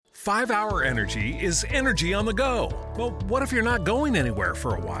5 Hour Energy is energy on the go. Well, what if you're not going anywhere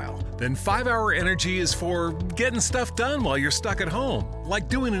for a while? Then 5 Hour Energy is for getting stuff done while you're stuck at home, like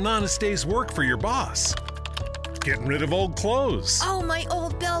doing an honest day's work for your boss. Getting rid of old clothes. Oh, my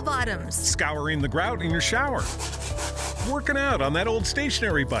old bell bottoms. Scouring the grout in your shower. Working out on that old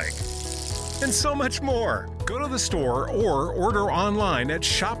stationary bike. And so much more. Go to the store or order online at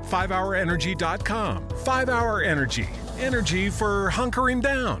shop5hourenergy.com. 5 Hour Energy. Energy for hunkering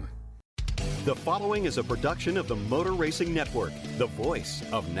down. The following is a production of the Motor Racing Network, the voice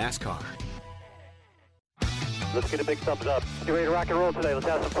of NASCAR. Let's get a big thumbs up. Get ready to rock and roll today. Let's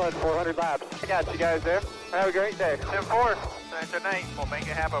have some fun. 400 laps. I got you guys there. Have a great day. 10-4. Tonight, we'll make it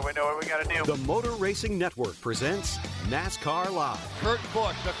happen. We know what we got to do. The Motor Racing Network presents NASCAR Live. Kurt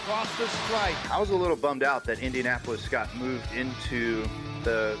Busch across the stripe. I was a little bummed out that Indianapolis got moved into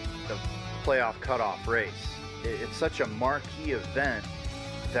the playoff cutoff race. It's such a marquee event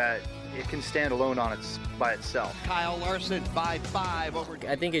that it can stand alone by itself. Kyle Larson by 5 over.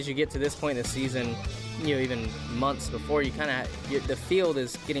 I think as you get to this point in the season, even months before, the field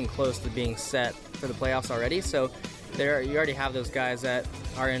is getting close to being set for the playoffs already. So you already have those guys that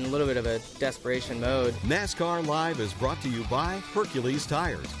are in a little bit of a desperation mode. NASCAR Live is brought to you by Hercules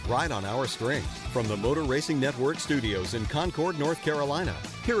Tires. Ride on our strength. From the Motor Racing Network studios in Concord, North Carolina,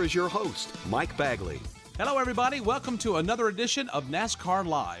 here is your host, Mike Bagley. Hello, everybody. Welcome to another edition of NASCAR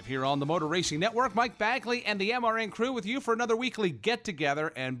Live here on the Motor Racing Network. Mike Bagley and the MRN crew with you for another weekly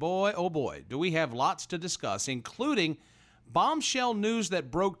get-together. And boy, oh boy, do we have lots to discuss, including bombshell news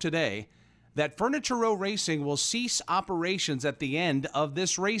that broke today that Furniture Row Racing will cease operations at the end of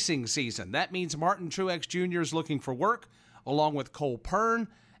this racing season. That means Martin Truex Jr. is looking for work, along with Cole Pearn,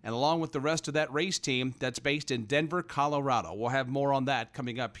 and along with the rest of that race team that's based in Denver, Colorado. We'll have more on that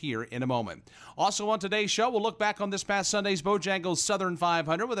coming up here in a moment. Also on today's show, we'll look back on this past Sunday's Bojangles Southern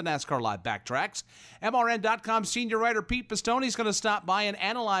 500 with a NASCAR Live Backtracks. MRN.com senior writer Pete Pistone is going to stop by and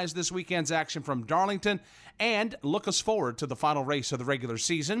analyze this weekend's action from Darlington and look us forward to the final race of the regular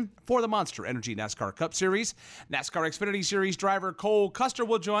season for the Monster Energy NASCAR Cup Series. NASCAR Xfinity Series driver Cole Custer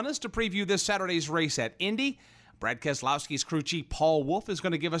will join us to preview this Saturday's race at Indy. Brad Keselowski's crew chief, Paul Wolfe, is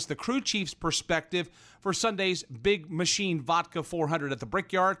going to give us the crew chief's perspective for Sunday's Big Machine Vodka 400 at the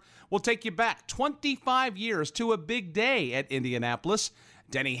Brickyard. We'll take you back 25 years to a big day at Indianapolis.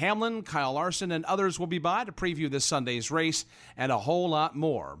 Denny Hamlin, Kyle Larson, and others will be by to preview this Sunday's race and a whole lot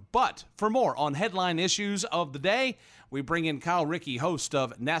more. But for more on headline issues of the day, we bring in Kyle Rickey, host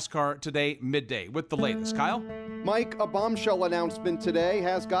of NASCAR Today Midday, with the latest. Kyle? Mike, a bombshell announcement today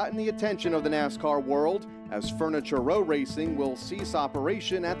has gotten the attention of the NASCAR world as Furniture Row Racing will cease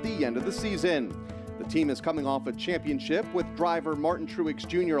operation at the end of the season. The team is coming off a championship with driver Martin Truex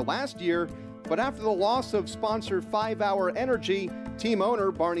Jr. last year, but after the loss of sponsor 5 Hour Energy, team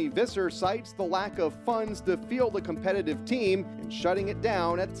owner Barney Visser cites the lack of funds to field a competitive team and shutting it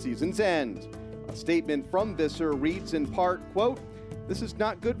down at season's end. A statement from Visser reads in part, quote, "This is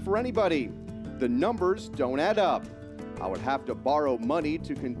not good for anybody. The numbers don't add up. I would have to borrow money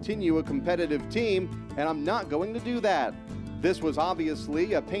to continue a competitive team, and I'm not going to do that. This was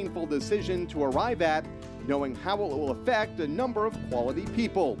obviously a painful decision to arrive at, knowing how it will affect a number of quality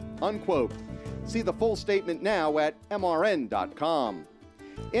people," unquote. See the full statement now at MRN.com.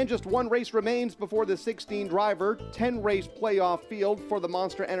 And just one race remains before the 16-driver, 10-race playoff field for the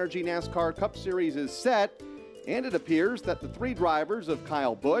Monster Energy NASCAR Cup Series is set, and it appears that the 3 drivers of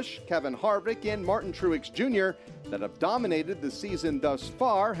Kyle Busch, Kevin Harvick, and Martin Truex Jr. that have dominated the season thus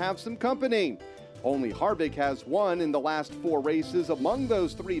far have some company. Only Harvick has won in the last 4 races among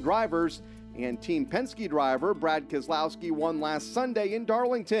those 3 drivers, and Team Penske driver Brad Keselowski won last Sunday in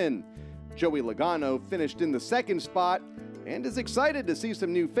Darlington. Joey Logano finished in the 2nd spot and is excited to see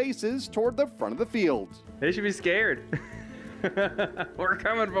some new faces toward the front of the field. They should be scared. We're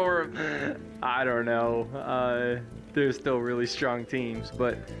coming for them. I don't know. They're still really strong teams,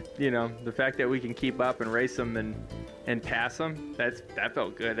 but the fact that we can keep up and race them and pass them, that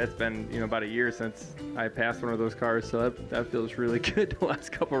felt good. That's been about a year since I passed one of those cars, so that feels really good the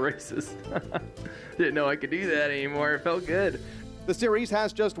last couple races. Didn't know I could do that anymore. It felt good. The series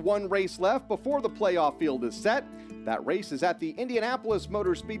has just one race left before the playoff field is set. That race is at the Indianapolis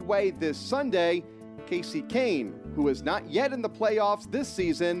Motor Speedway this Sunday. Casey Kane, who is not yet in the playoffs this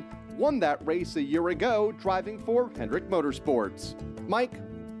season, won that race a year ago driving for Hendrick Motorsports. Mike?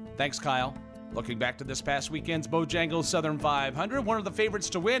 Thanks, Kyle. Looking back to this past weekend's Bojangles Southern 500, one of the favorites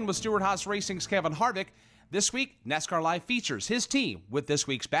to win was Stewart-Haas Racing's Kevin Harvick. This week, NASCAR Live features his team with this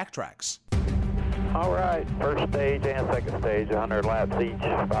week's Backtracks. All right, first stage and second stage, 100 laps each,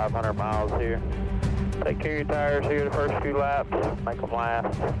 500 miles here. Take care of your tires here the first few laps. Make them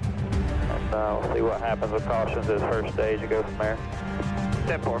last. And we'll see what happens with cautions this first stage and go from there.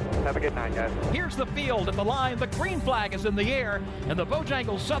 10-4. Have a good night, guys. Here's the field at the line. The green flag is in the air, and the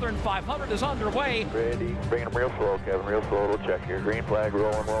Bojangles Southern 500 is underway. Ready. Bringing them real slow, Kevin. Real slow. We'll check here. Green flag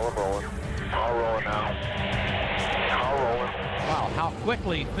rolling, rolling, rolling. All rolling now. All rolling. Wow, how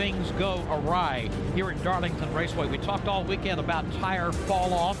quickly things go awry here at Darlington Raceway. We talked all weekend about tire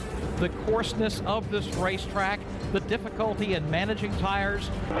fall off, the coarseness of this racetrack, the difficulty in managing tires.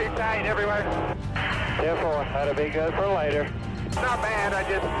 Too tight everywhere. 10-4. That'll be good for later. Not bad.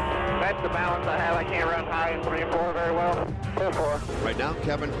 That's the balance I have. I can't run high in 3 and 4 very well. 10-4. Right now,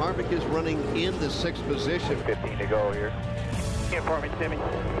 Kevin Harvick is running in the 6th position. 15 to go here. Get for me, Timmy.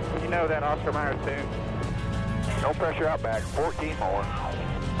 You know that Oscar Mayer tune. No pressure out back. 14 more.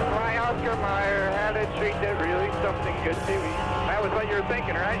 My Oscar Mayer had a treat that really something good to me. That was what you were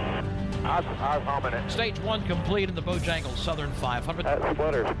thinking, right? I'm humming it. Stage 1 complete in the Bojangles Southern 500. That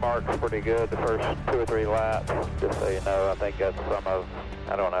splitter sparks pretty good the first 2 or 3 laps. Just so you know, I think that's some of,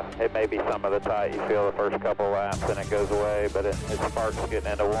 I don't know, it may be some of the tight you feel the first couple laps and it goes away, but it sparks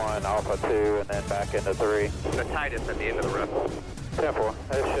getting into 1, off of 2, and then back into 3. The tightest at the end of the run. 10-4.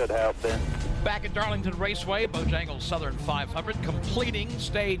 That should help then. Back at Darlington Raceway, Bojangles Southern 500 completing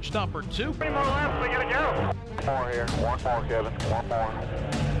stage number 2. 3 more laps, we gotta go. 1 more here. 1 more, Kevin. 1 more.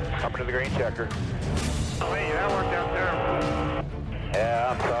 Coming to the green checker. Oh, hey, that worked out terrible. Yeah,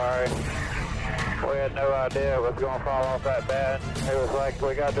 I'm sorry. We had no idea it was going to fall off that bad. It was like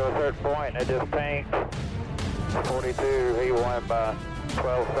we got to a certain point and it just tanked. 42, he won by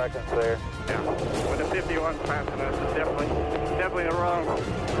 12 seconds there. Yeah, with the 51 passing us, it's definitely the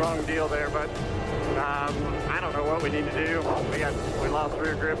wrong deal there, but I don't know what we need to do. We lost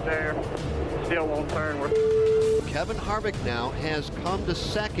rear grip there. Still won't turn. Kevin Harvick now has come to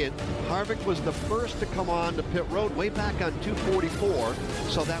 2nd. Harvick was the first to come on to pit road way back on 244,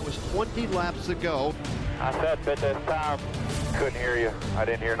 so that was 20 laps ago. I said pit this time. Couldn't hear you. I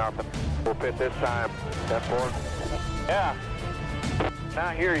didn't hear nothing. We'll pit this time. 10-4. Yeah. Now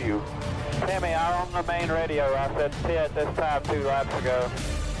I hear you. Timmy, I'm on the main radio. I said pit this time 2 laps ago.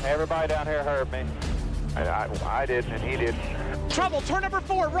 Everybody down here heard me. I didn't, and he didn't. Trouble, turn number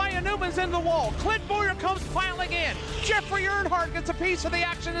 4, Ryan Newman's in the wall. Clint Boyer comes piling in. Jeffrey Earnhardt gets a piece of the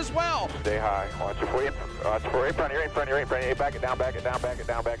action as well. Stay high. Watch your foot. Watch your foot. In front of you. Hey, back it down, back it down, back it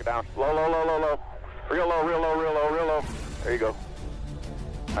down, back it down. Low, low, low, low, low. Real low, real low, real low, real low. There you go.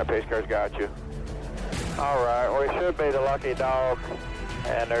 All right, pace car's got you. All right, we should be the lucky dog.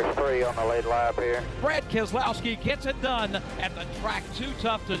 And there's 3 on the late lap here. Brad Keselowski gets it done at the track too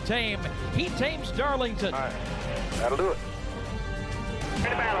tough to tame. He tames Darlington. All right, that'll do it.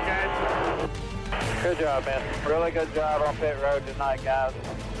 Good battle, guys. Good job, man. Really good job on pit road tonight, guys.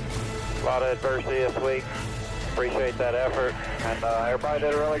 A lot of adversity this week. Appreciate that effort. And everybody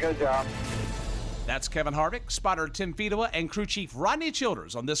did a really good job. That's Kevin Harvick, spotter Tim Fedewa, and crew chief Rodney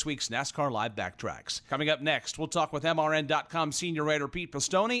Childers on this week's NASCAR Live Backtracks. Coming up next, we'll talk with MRN.com senior writer Pete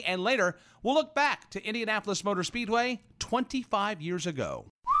Pistone, and later, we'll look back to Indianapolis Motor Speedway 25 years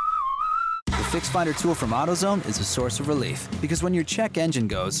ago. The Fix Finder tool from AutoZone is a source of relief, because when your check engine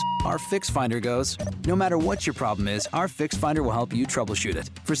goes, our Fix Finder goes. No matter what your problem is, our Fix Finder will help you troubleshoot it.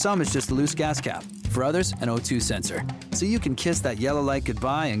 For some, it's just a loose gas cap. For others, an O2 sensor. So you can kiss that yellow light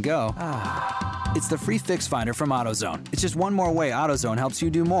goodbye and go, ah. It's the free Fix Finder from AutoZone. It's just one more way AutoZone helps you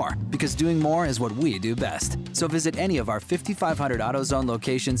do more, because doing more is what we do best. So visit any of our 5,500 AutoZone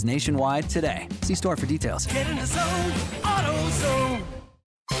locations nationwide today. See store for details. Get in the zone, AutoZone.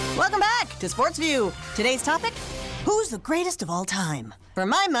 Welcome back to Sports View. Today's topic, who's the greatest of all time? For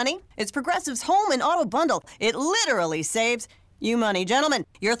my money, it's Progressive's Home and Auto Bundle. It literally saves you money. Gentlemen,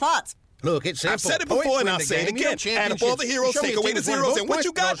 your thoughts? Look, it's simple. I've said it before and I'll say it again. Add up all the heroes, take away the zeros, and what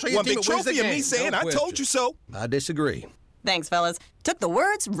you got? One big trophy of me saying, I told you so. I disagree. Thanks, fellas. Took the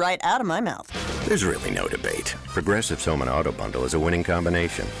words right out of my mouth. There's really no debate. Progressive's Home and Auto Bundle is a winning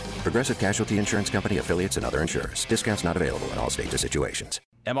combination. Progressive Casualty Insurance Company, affiliates, and other insurers. Discounts not available in all states or situations.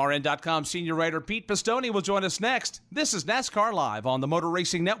 MRN.com senior writer Pete Pistone will join us next. This is NASCAR Live on the Motor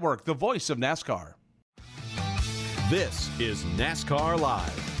Racing Network, the voice of NASCAR. This is NASCAR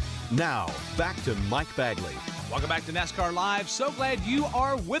Live. Now, back to Mike Bagley. Welcome back to NASCAR Live. So glad you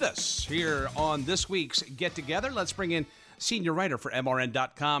are with us here on this week's Get Together. Let's bring in senior writer for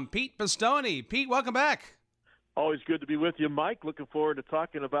MRN.com, Pete Pistone. Pete, welcome back. Always good to be with you, Mike. Looking forward to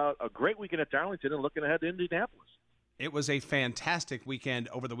talking about a great weekend at Darlington and looking ahead to Indianapolis. It was a fantastic weekend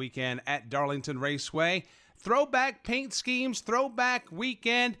over the weekend at Darlington Raceway. Throwback paint schemes, throwback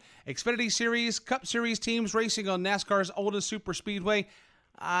weekend, Xfinity Series, Cup Series teams racing on NASCAR's oldest super speedway.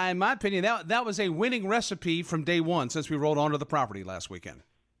 In my opinion, that was a winning recipe from day one since we rolled onto the property last weekend.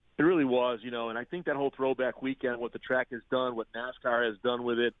 It really was, and I think that whole throwback weekend, what the track has done, what NASCAR has done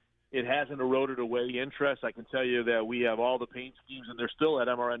with it, it hasn't eroded away interest. I can tell you that we have all the paint schemes, and they're still at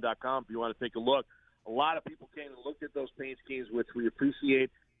MRN.com if you want to take a look. A lot of people came and looked at those paint schemes, which we appreciate.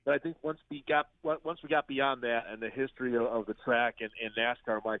 But I think once we got beyond that and the history of the track and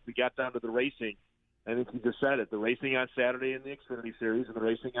NASCAR, Mike, we got down to the racing. I think you just said it. The racing on Saturday in the Xfinity Series and the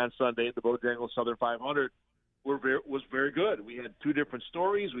racing on Sunday at the Bojangles Southern 500 was very good. We had two different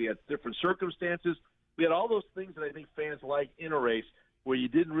stories. We had different circumstances. We had all those things that I think fans like in a race where you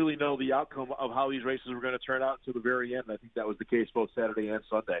didn't really know the outcome of how these races were going to turn out to the very end. I think that was the case both Saturday and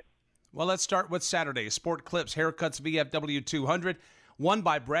Sunday. Well, let's start with Saturday. Sport Clips Haircuts VFW 200, won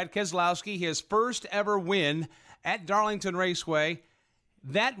by Brad Keselowski, his first ever win at Darlington Raceway.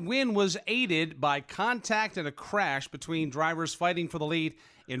 That win was aided by contact and a crash between drivers fighting for the lead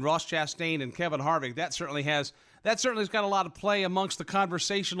in Ross Chastain and Kevin Harvick. That certainly has got a lot of play amongst the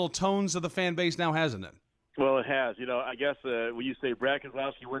conversational tones of the fan base now, hasn't it? Well, it has. I guess when you say Brad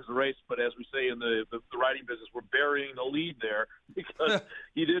Keselowski wins the race, but as we say in the writing business, we're burying the lead there because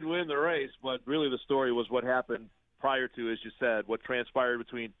he did win the race. But really the story was what happened prior to, as you said, what transpired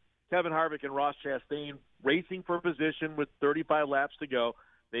between Kevin Harvick and Ross Chastain racing for position with 35 laps to go.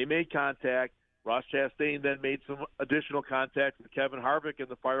 They made contact. Ross Chastain then made some additional contact with Kevin Harvick, and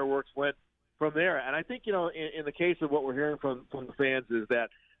the fireworks went from there. And I think, in the case of what we're hearing from the fans is that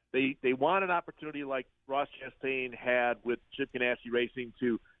they want an opportunity like Ross Chastain had with Chip Ganassi Racing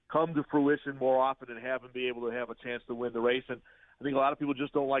to come to fruition more often and have him be able to have a chance to win the race. And I think a lot of people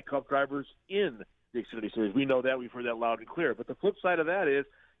just don't like Cup drivers in the Xfinity Series. We know that. We've heard that loud and clear. But the flip side of that is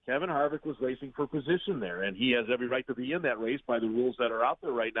Kevin Harvick was racing for position there, and he has every right to be in that race by the rules that are out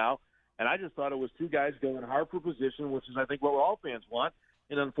there right now. And I just thought it was two guys going hard for position, which is, I think, what all fans want.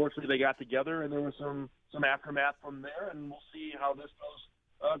 And unfortunately, they got together, and there was some aftermath from there, and we'll see how this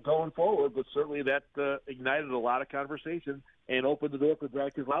goes going forward. But certainly that ignited a lot of conversation and opened the door for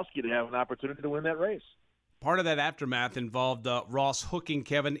Brad Keselowski to have an opportunity to win that race. Part of that aftermath involved Ross hooking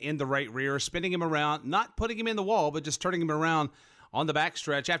Kevin in the right rear, spinning him around, not putting him in the wall, but just turning him around on the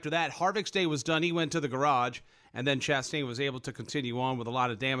backstretch. After that, Harvick's day was done. He went to the garage, and then Chastain was able to continue on with a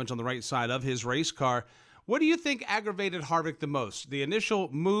lot of damage on the right side of his race car. What do you think aggravated Harvick the most? The initial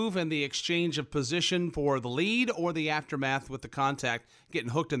move and the exchange of position for the lead, or the aftermath with the contact, getting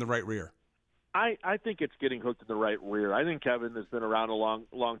hooked in the right rear? I think it's getting hooked in the right rear. I think Kevin has been around a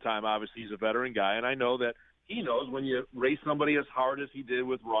long time. Obviously, he's a veteran guy, and I know that he knows when you race somebody as hard as he did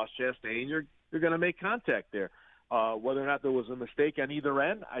with Ross Chastain, you're going to make contact there. Whether or not there was a mistake on either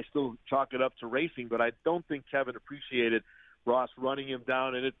end, I still chalk it up to racing, but I don't think Kevin appreciated Ross running him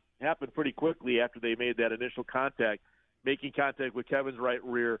down, and it happened pretty quickly after they made that initial contact, making contact with Kevin's right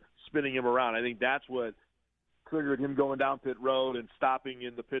rear, spinning him around. I think that's what triggered him going down pit road and stopping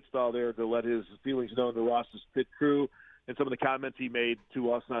in the pit stall there to let his feelings known to Ross's pit crew and some of the comments he made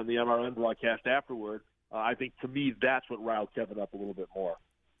to us on the MRN broadcast afterward. I think, to me, that's what riled Kevin up a little bit more.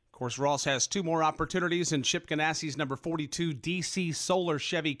 Of course, Ross has two more opportunities in Chip Ganassi's number 42 DC Solar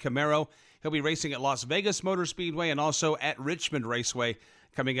Chevy Camaro. He'll be racing at Las Vegas Motor Speedway and also at Richmond Raceway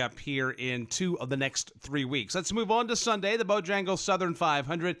coming up here in 2 of the next 3 weeks. Let's move on to Sunday, the Bojangles Southern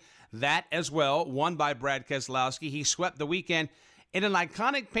 500. That as well, won by Brad Keselowski. He swept the weekend in an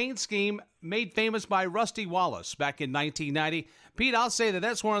iconic paint scheme made famous by Rusty Wallace back in 1990. Pete, I'll say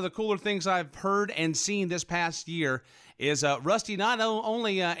that's one of the cooler things I've heard and seen this past year is Rusty not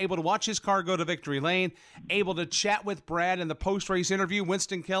only able to watch his car go to victory lane, able to chat with Brad in the post-race interview,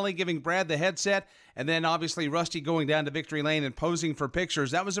 Winston Kelly giving Brad the headset, and then obviously Rusty going down to victory lane and posing for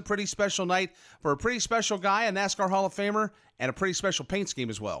pictures. That was a pretty special night for a pretty special guy, a NASCAR Hall of Famer, and a pretty special paint scheme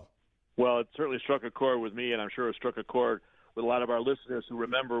as well. Well, it certainly struck a chord with me, and I'm sure it struck a chord with a lot of our listeners who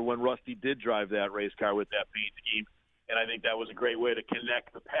remember when Rusty did drive that race car with that paint scheme. And I think that was a great way to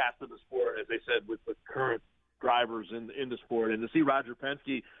connect the past of the sport, as they said, with the current drivers in the sport. And to see Roger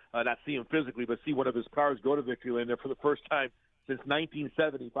Penske, not see him physically, but see one of his cars go to victory lane there for the first time since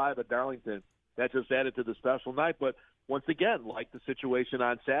 1975 at Darlington, that just added to the special night. But once again, like the situation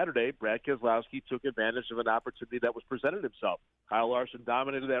on Saturday, Brad Keselowski took advantage of an opportunity that was presented himself. Kyle Larson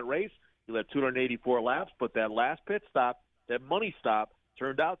dominated that race. He led 284 laps, but that last pit stop, that money stop,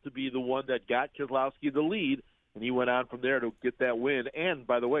 turned out to be the one that got Keselowski the lead, and he went on from there to get that win. And,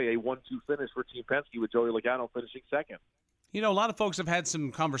 by the way, a 1-2 finish for Team Penske with Joey Logano finishing second. You know, a lot of folks have had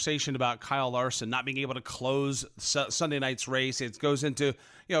some conversation about Kyle Larson not being able to close Sunday night's race. It goes into,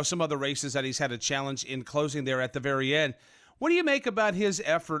 some other races that he's had a challenge in closing there at the very end. What do you make about his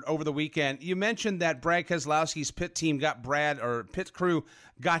effort over the weekend? You mentioned that Brad Keselowski's pit crew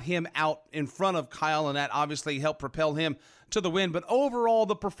got him out in front of Kyle, and that obviously helped propel him to the win. But overall,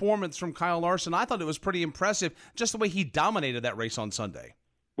 the performance from Kyle Larson, I thought it was pretty impressive, just the way he dominated that race on Sunday.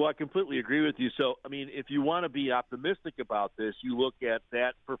 Well, I completely agree with you. So, I mean, if you want to be optimistic about this, you look at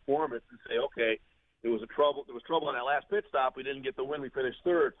that performance and say, okay, there was trouble on that last pit stop. We didn't get the win. We finished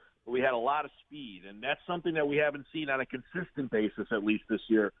third, but we had a lot of speed, and that's something that we haven't seen on a consistent basis, at least this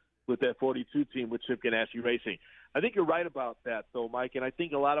year, with that 42 team with Chip Ganassi Racing. I think you're right about that, though, Mike, and I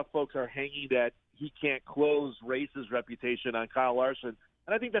think a lot of folks are hanging that he can't close races reputation on Kyle Larson.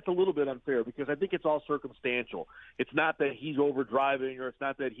 And I think that's a little bit unfair because I think it's all circumstantial. It's not that he's overdriving or it's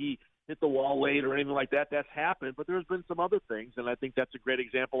not that he hit the wall late or anything like that. That's happened, but there's been some other things, and I think that's a great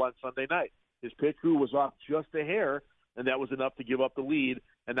example on Sunday night. His pit crew was off just a hair, and that was enough to give up the lead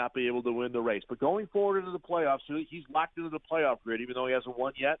and not be able to win the race. But going forward into the playoffs, he's locked into the playoff grid, even though he hasn't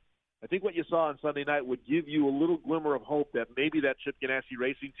won yet. I think what you saw on Sunday night would give you a little glimmer of hope that maybe that Chip Ganassi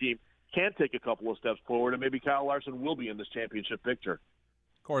Racing team can take a couple of steps forward, and maybe Kyle Larson will be in this championship picture.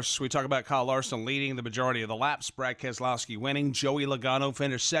 Of course, we talk about Kyle Larson leading the majority of the laps, Brad Keselowski winning, Joey Logano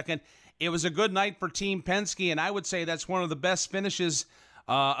finished second. It was a good night for Team Penske, and I would say that's one of the best finishes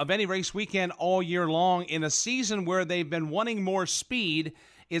of any race weekend all year long. In a season where they've been wanting more speed,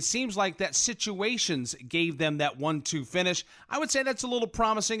 it seems like that situations gave them that 1-2 finish. I would say that's a little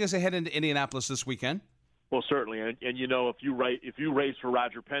promising as they head into Indianapolis this weekend. Well, certainly, and you know, if you race for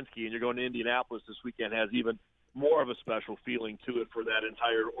Roger Penske and you're going to Indianapolis this weekend, has even more of a special feeling to it for that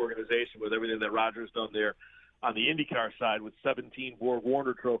entire organization with everything that Roger's done there on the IndyCar side with 17 Borg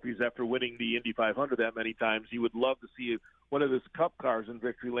Warner trophies after winning the Indy 500 that many times. He would love to see one of his Cup cars in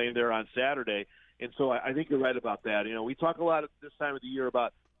victory lane there on Saturday. And so I think you're right about that. You know, we talk a lot at this time of the year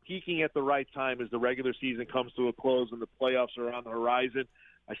about peaking at the right time as the regular season comes to a close and the playoffs are on the horizon.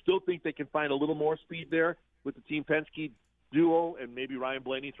 I still think they can find a little more speed there with the Team Penske duo and maybe Ryan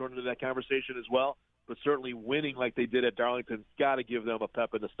Blaney thrown into that conversation as well. But certainly winning like they did at Darlington's got to give them a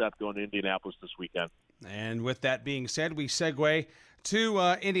pep in the step going to Indianapolis this weekend. And with that being said, we segue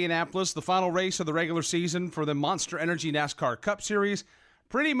to Indianapolis, the final race of the regular season for the Monster Energy NASCAR Cup Series.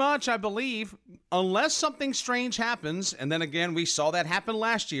 Pretty much, I believe, unless something strange happens, and then again, we saw that happen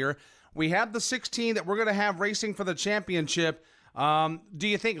last year, we have the 16 that we're going to have racing for the championship. Do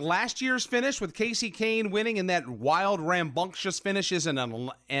you think last year's finish with Casey Kane winning in that wild, rambunctious finish is an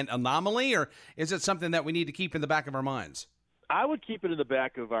anomaly, or is it something that we need to keep in the back of our minds? I would keep it in the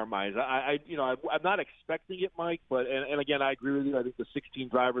back of our minds. I'm not expecting it, Mike, but and again, I agree with you. I think the 16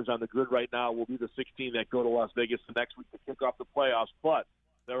 drivers on the grid right now will be the 16 that go to Las Vegas the next week to kick off the playoffs. But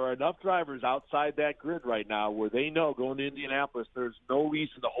there are enough drivers outside that grid right now where they know going to Indianapolis, there's no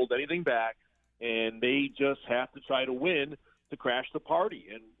reason to hold anything back, and they just have to try to win to crash the party.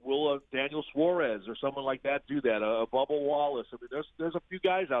 And will Daniel Suarez or someone like that do that? A Bubba Wallace. I mean, there's a few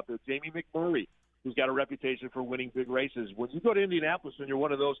guys out there. Jamie McMurray, who's got a reputation for winning big races. When you go to Indianapolis and you're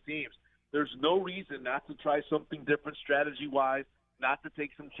one of those teams, there's no reason not to try something different strategy-wise, not to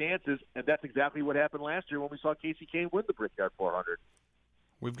take some chances, and that's exactly what happened last year when we saw Casey Kane win the Brickyard 400.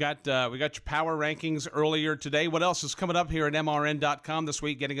 We got your power rankings earlier today. What else is coming up here at MRN.com this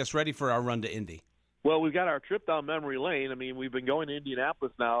week, getting us ready for our run to Indy? Well, we've got our trip down memory lane. I mean, we've been going to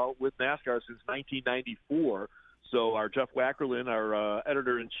Indianapolis now with NASCAR since 1994. So our Jeff Wackerlin, our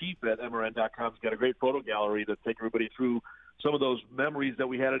editor-in-chief at MRN.com, has got a great photo gallery to take everybody through some of those memories that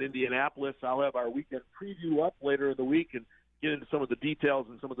we had at Indianapolis. I'll have our weekend preview up later in the week and get into some of the details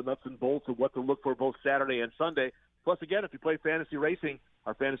and some of the nuts and bolts of what to look for both Saturday and Sunday. Plus, again, if you play fantasy racing,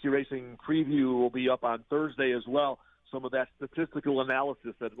 our fantasy racing preview will be up on Thursday as well. Some of that statistical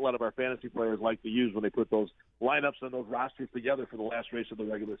analysis that a lot of our fantasy players like to use when they put those lineups and those rosters together for the last race of the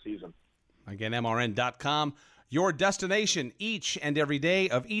regular season. Again, MRN.com, your destination each and every day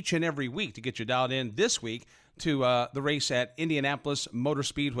of each and every week to get you dialed in this week to the race at Indianapolis Motor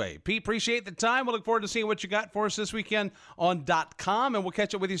Speedway. Pete, appreciate the time. We'll look forward to seeing what you got for us this weekend on .com, and we'll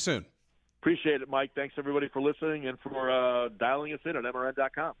catch up with you soon. Appreciate it, Mike. Thanks, everybody, for listening and for dialing us in at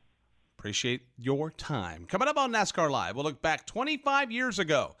MRN.com. Appreciate your time. Coming up on NASCAR Live, we'll look back 25 years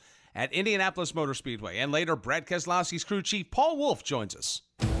ago at Indianapolis Motor Speedway. And later, Brad Keselowski's crew chief, Paul Wolfe, joins us.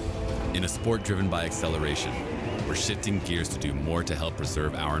 In a sport driven by acceleration, we're shifting gears to do more to help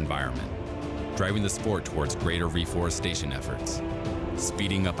preserve our environment, driving the sport towards greater reforestation efforts,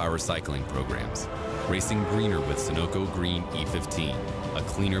 speeding up our recycling programs, racing greener with Sunoco Green E15, a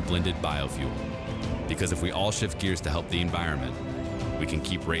cleaner blended biofuel. Because if we all shift gears to help the environment, we can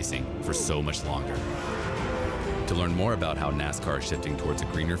keep racing for so much longer. To learn more about how NASCAR is shifting towards a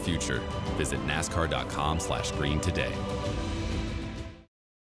greener future, visit NASCAR.com/green today.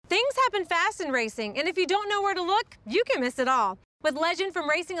 going fast in racing, and if you don't know where to look, you can miss it all. With Legend from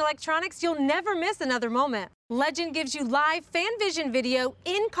Racing Electronics, you'll never miss another moment. Legend gives you live fan vision video,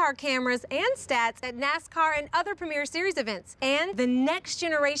 in-car cameras, and stats at NASCAR and other Premier Series events. And the next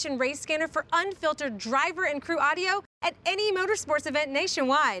generation race scanner for unfiltered driver and crew audio at any motorsports event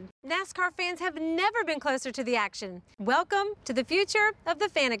nationwide. NASCAR fans have never been closer to the action. Welcome to the future of the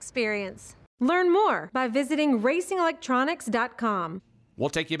fan experience. Learn more by visiting racingelectronics.com. We'll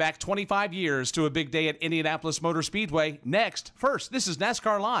take you back 25 years to a big day at Indianapolis Motor Speedway. Next, first, this is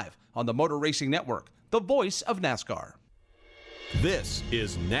NASCAR Live on the Motor Racing Network, the voice of NASCAR. This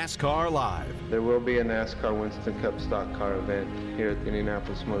is NASCAR Live. There will be a NASCAR Winston Cup stock car event here at the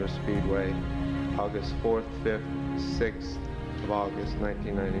Indianapolis Motor Speedway, August 4th, 5th, 6th of August,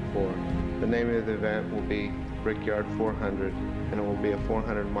 1994. The name of the event will be Brickyard 400, and it will be a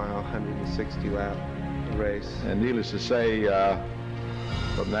 400-mile, 160-lap race. And needless to say,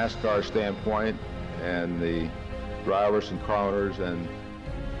 from NASCAR's standpoint, and the drivers and car owners and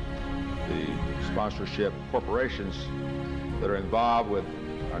the sponsorship corporations that are involved with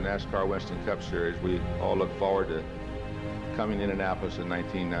our NASCAR Winston Cup Series, we all look forward to coming to Indianapolis in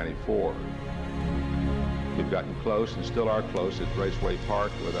 1994. We've gotten close and still are close at Raceway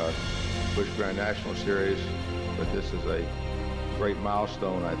Park with our Busch Grand National Series, but this is a great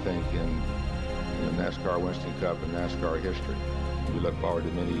milestone, I think, in the NASCAR Winston Cup and NASCAR history. We look forward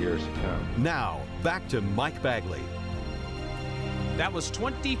to many years to come. Now, back to Mike Bagley. That was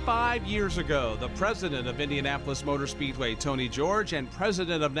 25 years ago. The president of Indianapolis Motor Speedway, Tony George, and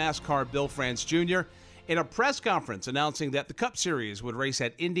president of NASCAR, Bill France Jr., in a press conference announcing that the Cup Series would race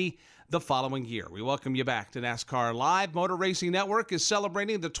at Indy the following year. We welcome you back to NASCAR Live. Motor Racing Network is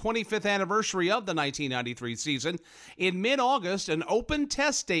celebrating the 25th anniversary of the 1993 season. In mid-August, an open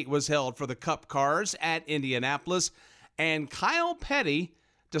test date was held for the Cup cars at Indianapolis, and Kyle Petty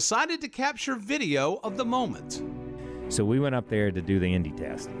decided to capture video of the moment. So we went up there to do the Indy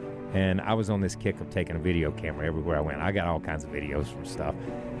test, and I was on this kick of taking a video camera everywhere I went. I got all kinds of videos from stuff.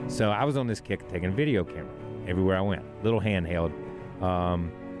 So I was on this kick of taking a video camera everywhere I went. Little handheld,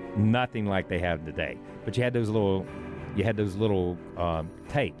 nothing like they have today. But you had those little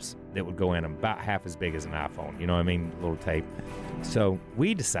tapes that would go in them, about half as big as an iPhone. You know what I mean? Little tape. So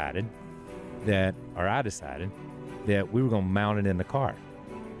I decided that we were going to mount it in the car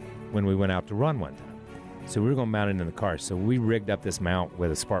when we went out to run one time. So we were going to mount it in the car. So we rigged up this mount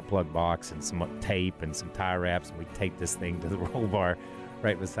with a spark plug box and some tape and some tie wraps, and we taped this thing to the roll bar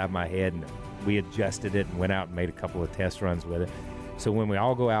right beside my head, and we adjusted it and went out and made a couple of test runs with it. So when we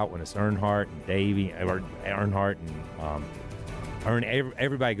all go out, when it's Earnhardt and Davey, or Earnhardt and Ernie,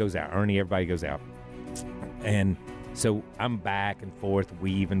 everybody goes out. Everybody goes out. And so I'm back and forth,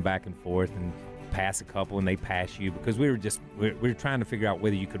 weaving back and forth, and pass a couple and they pass you, because we were trying to figure out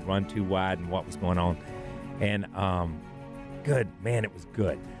whether you could run too wide and what was going on. And good, man, it was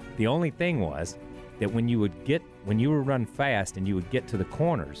good. The only thing was that when you were run fast and you would get to the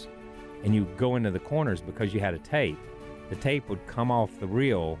corners and you go into the corners, because you had a tape, the tape would come off the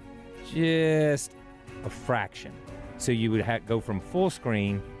reel just a fraction. So you would go from full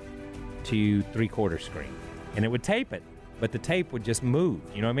screen to 3/4 screen, and it would tape it. But the tape would just move,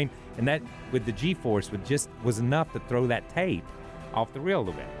 you know what I mean? And that, with the G-force, was enough to throw that tape off the reel a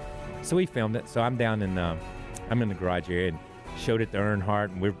little bit. So we filmed it. So I'm down in the garage area and showed it to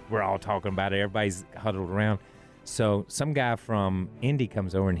Earnhardt, and we're all talking about it. Everybody's huddled around. So some guy from Indy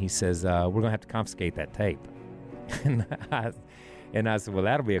comes over and he says, "We're gonna have to confiscate that tape." and I said, "Well,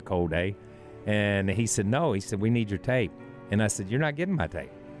 that'll be a cold day." And he said, "No." He said, "We need your tape." And I said, "You're not getting my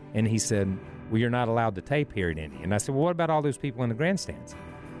tape." And he said, "Well, you're not allowed to tape here at Indy." And I said, "Well, what about all those people in the grandstands?"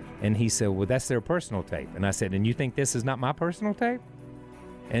 And he said, "Well, that's their personal tape." And I said, "And you think this is not my personal tape?"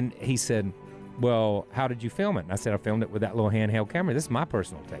 And he said, "Well, how did you film it?" And I said, "I filmed it with that little handheld camera. This is my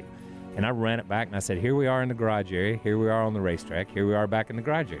personal tape." And I ran it back and I said, "Here we are in the garage area. Here we are on the racetrack. Here we are back in the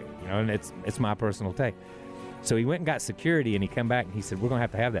garage area. You know, and it's my personal tape." So he went and got security, and he came back and he said, "We're going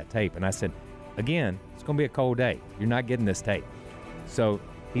to have that tape." And I said, "Again, it's going to be a cold day. You're not getting this tape." So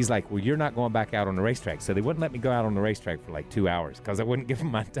he's like, "Well, you're not going back out on the racetrack." So they wouldn't let me go out on the racetrack for like 2 hours because I wouldn't give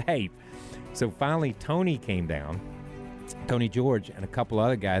them my tape. So finally, Tony came down, Tony George, and a couple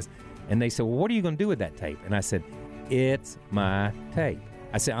other guys, and they said, "Well, what are you going to do with that tape?" And I said, "It's my tape."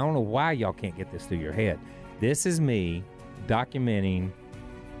 I said, "I don't know why y'all can't get this through your head. This is me documenting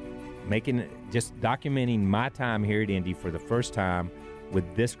my time here at Indy for the first time with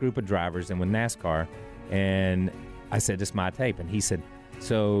this group of drivers and with NASCAR." And I said, "It's my tape." And he said,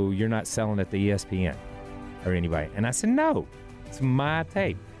 "So you're not selling it to ESPN or anybody?" And I said, "No, it's my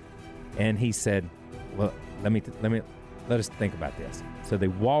tape." And he said, "Well, let us think about this." So they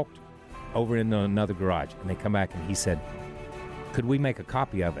walked over in another garage, and they come back and he said, could we make a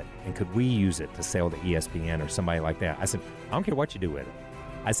copy of it, and could we use it to sell to ESPN or somebody like that? I said, I don't care what you do with it.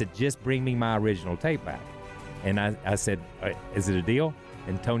 I said, just bring me my original tape back. And I said, is it a deal?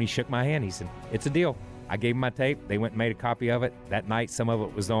 And Tony shook my hand. He said, it's a deal. I gave him my tape. They went and made a copy of it. That night, some of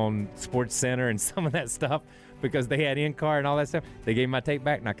it was on Sports Center and some of that stuff because they had in-car and all that stuff. They gave me my tape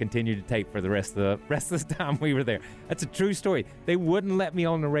back, and I continued to tape for the rest of the time we were there. That's a true story. They wouldn't let me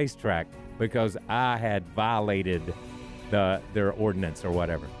on the racetrack because I had violated their ordinance or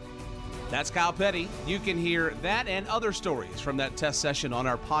whatever. That's Kyle Petty. You can hear that and other stories from that test session on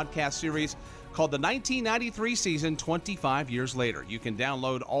our podcast series called the 1993 season 25 years later. You can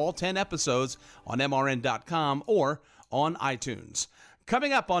download all 10 episodes on mrn.com or on iTunes.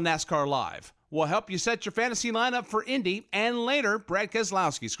 Coming up on NASCAR Live, we'll help you set your fantasy lineup for Indy, and later, Brad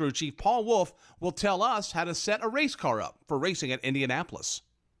Keselowski's crew chief Paul Wolfe will tell us how to set a race car up for racing at Indianapolis.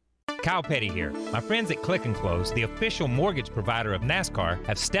 Kyle Petty here. My friends at Click & Close, the official mortgage provider of NASCAR,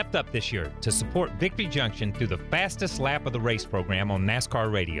 have stepped up this year to support Victory Junction through the fastest lap of the race program on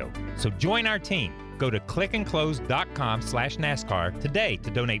NASCAR radio. So join our team. Go to clickandclose.com/NASCAR today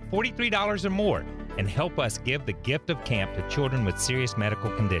to donate $43 or more and help us give the gift of camp to children with serious medical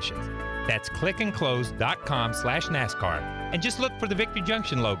conditions. That's clickandclose.com/NASCAR, and just look for the Victory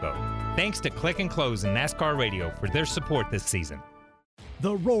Junction logo. Thanks to Click & Close and NASCAR Radio for their support this season.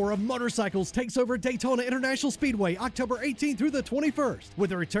 The roar of motorcycles takes over Daytona International Speedway October 18th through the 21st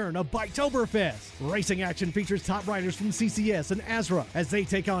with the return of Biketoberfest. Racing action features top riders from CCS and ASRA as they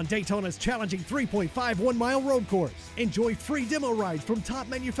take on Daytona's challenging 3.51-mile road course. Enjoy free demo rides from top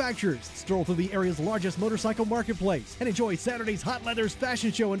manufacturers, stroll through the area's largest motorcycle marketplace, and enjoy Saturday's Hot Leathers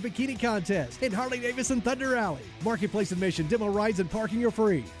fashion show and bikini contest in Harley-Davidson Thunder Alley. Marketplace admission, demo rides, and parking are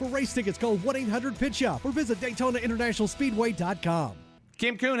free. For race tickets, call 1-800-PIT-SHOP or visit DaytonaInternationalSpeedway.com.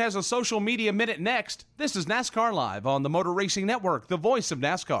 Kim Kuhn has a social media minute next. This is NASCAR Live on the Motor Racing Network, the voice of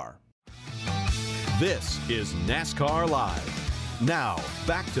NASCAR. This is NASCAR Live. Now,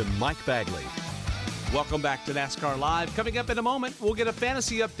 back to Mike Bagley. Welcome back to NASCAR Live. Coming up in a moment, we'll get a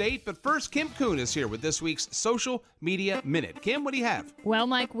fantasy update, but first, Kim Kuhn is here with this week's Social Media Minute. Kim, what do you have? Well,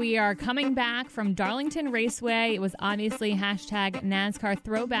 Mike, we are coming back from Darlington Raceway. It was obviously hashtag NASCAR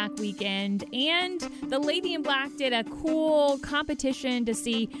Throwback Weekend, and the Lady in Black did a cool competition to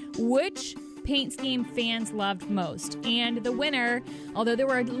see which paint scheme fans loved most. And the winner, although there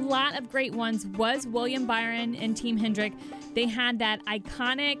were a lot of great ones, was William Byron and Team Hendrick. They had that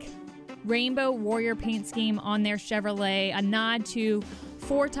iconic Rainbow Warrior paint scheme on their Chevrolet, a nod to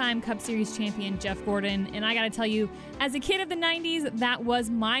four-time Cup Series champion Jeff Gordon. And I got to tell you, as a kid of the 90s, that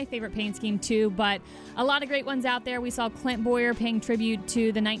was my favorite paint scheme too, but a lot of great ones out there. We saw Clint Boyer paying tribute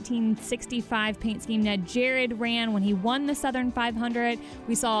to the 1965 paint scheme Ned Jarrett ran when he won the Southern 500.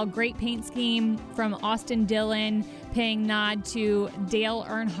 We saw a great paint scheme from Austin Dillon paying nod to Dale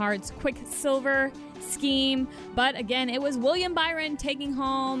Earnhardt's Quicksilver scheme. But again, it was William Byron taking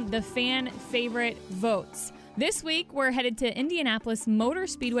home the fan favorite votes. This week, we're headed to Indianapolis Motor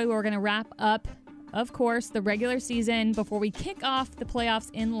Speedway, where we're going to wrap up, of course, the regular season before we kick off the playoffs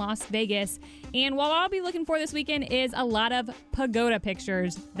in Las Vegas. And what I'll be looking for this weekend is a lot of pagoda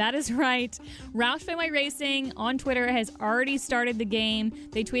pictures. That is right. Roush Fenway Racing on Twitter has already started the game.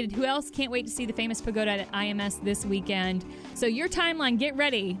 They tweeted, "Who else can't wait to see the famous pagoda at IMS this weekend?" So your timeline, get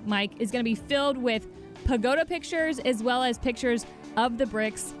ready, Mike, is going to be filled with pagoda pictures as well as pictures of the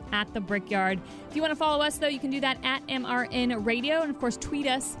bricks at the Brickyard. If you want to follow us, though, you can do that at MRN Radio. And, of course, tweet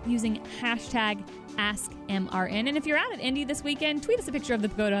us using hashtag AskMRN. And if you're out at Indy this weekend, tweet us a picture of the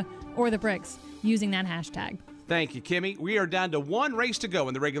pagoda or the bricks using that hashtag. Thank you, Kimmy. We are down to one race to go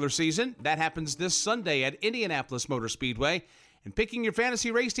in the regular season. That happens this Sunday at Indianapolis Motor Speedway. And picking your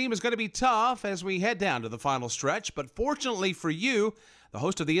fantasy race team is going to be tough as we head down to the final stretch. But fortunately for you, the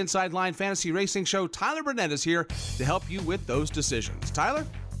host of the Inside Line Fantasy Racing Show, Tyler Burnett, is here to help you with those decisions. Tyler?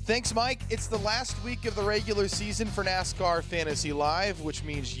 Thanks, Mike. It's the last week of the regular season for NASCAR Fantasy Live, which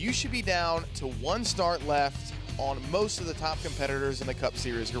means you should be down to one start left on most of the top competitors in the Cup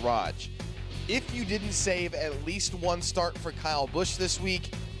Series garage. If you didn't save at least one start for Kyle Busch this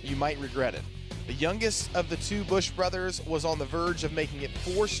week, you might regret it. The youngest of the two Busch brothers was on the verge of making it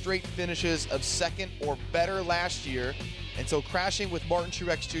 4 straight finishes of second or better last year until crashing with Martin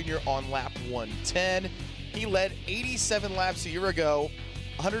Truex Jr. on lap 110. He led 87 laps a year ago,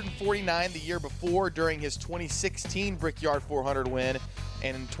 149 the year before during his 2016 Brickyard 400 win.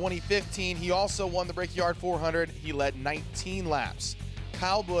 And in 2015, he also won the Brickyard 400. He led 19 laps.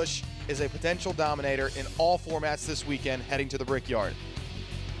 Kyle Busch is a potential dominator in all formats this weekend heading to the Brickyard.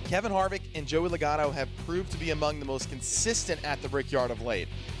 Kevin Harvick and Joey Logano have proved to be among the most consistent at the Brickyard of late,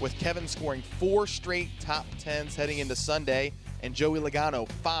 with Kevin scoring 4 straight top 10s heading into Sunday and Joey Logano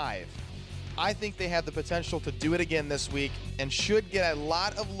 5. I think they have the potential to do it again this week and should get a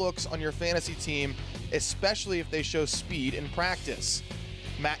lot of looks on your fantasy team, especially if they show speed in practice.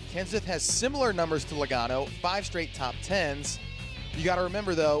 Matt Kenseth has similar numbers to Logano, 5 straight top 10s. You got to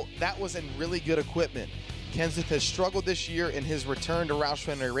remember, though, that was in really good equipment. Kenseth has struggled this year in his return to Roush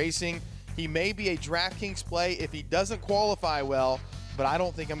Fenway Racing. He may be a DraftKings play if he doesn't qualify well, but I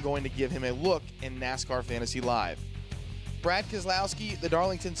don't think I'm going to give him a look in NASCAR Fantasy Live. Brad Keselowski, the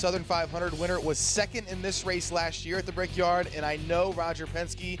Darlington Southern 500 winner, was second in this race last year at the Brickyard, and I know Roger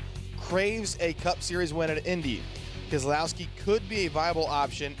Penske craves a Cup Series win at Indy. Keselowski could be a viable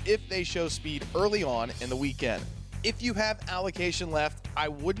option if they show speed early on in the weekend. If you have allocation left, I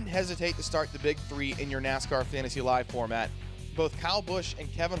wouldn't hesitate to start the big 3 in your NASCAR Fantasy Live format. Both Kyle Busch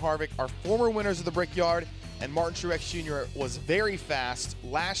and Kevin Harvick are former winners of the Brickyard, and Martin Truex Jr. was very fast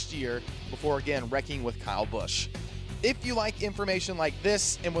last year before again wrecking with Kyle Busch. If you like information like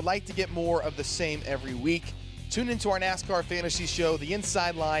this and would like to get more of the same every week, tune into our NASCAR Fantasy Show, The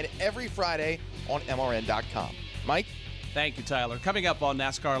Inside Line, every Friday on MRN.com. Mike? Thank you, Tyler. Coming up on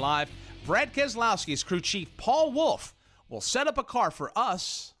NASCAR Live, Brad Keselowski's crew chief, Paul Wolfe, will set up a car for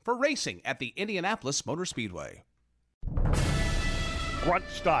us for racing at the Indianapolis Motor Speedway. Grunt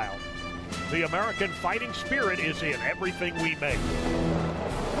style. The American fighting spirit is in everything we make.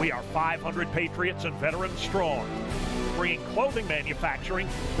 We are 500 patriots and veterans strong, bringing clothing manufacturing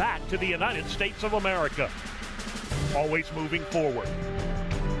back to the United States of America. Always moving forward,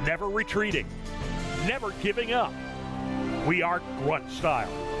 never retreating, never giving up. We are Grunt Style,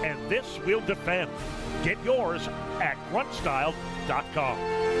 and this we'll defend. Get yours at gruntstyle.com.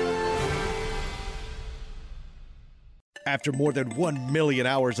 After more than 1 million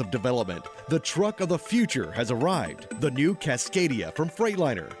hours of development, the truck of the future has arrived. The new Cascadia from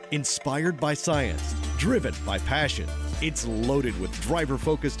Freightliner. Inspired by science, driven by passion. It's loaded with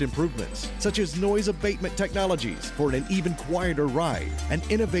driver-focused improvements, such as noise abatement technologies for an even quieter ride, an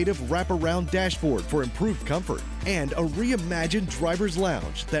innovative wraparound dashboard for improved comfort, and a reimagined driver's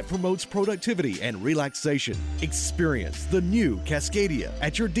lounge that promotes productivity and relaxation. Experience the new Cascadia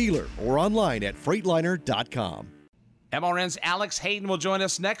at your dealer or online at Freightliner.com. MRN's Alex Hayden will join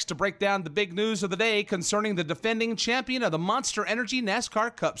us next to break down the big news of the day concerning the defending champion of the Monster Energy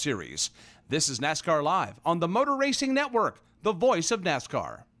NASCAR Cup Series. This is NASCAR Live on the Motor Racing Network, the voice of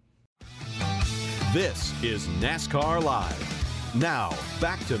NASCAR. This is NASCAR Live. Now,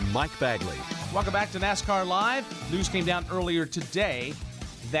 back to Mike Bagley. Welcome back to NASCAR Live. News came down earlier today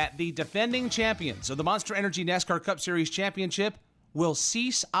that the defending champions of the Monster Energy NASCAR Cup Series Championship will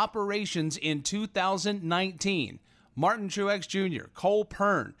cease operations in 2019. Martin Truex Jr., Cole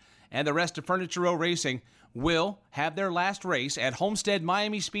Pern, and the rest of Furniture Row Racing will have their last race at Homestead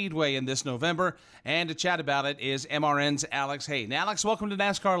Miami Speedway in this November. And to chat about it is MRN's Alex Hayden. Alex, welcome to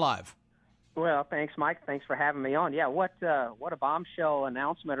NASCAR Live. Well, thanks, Mike. Thanks for having me on. Yeah, what a bombshell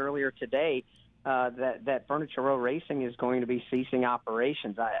announcement earlier today that Furniture Row Racing is going to be ceasing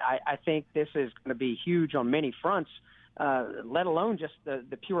operations. I think this is going to be huge on many fronts, let alone just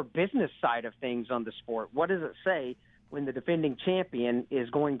the pure business side of things on the sport. What does it say when the defending champion is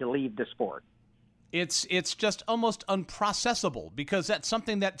going to leave the sport? It's just almost unprocessable because that's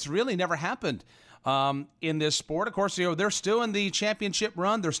something that's really never happened in this sport. Of course, they're still in the championship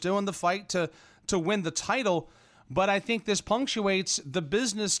run. They're still in the fight to win the title. But I think this punctuates the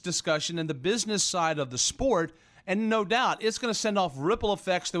business discussion and the business side of the sport. And no doubt it's going to send off ripple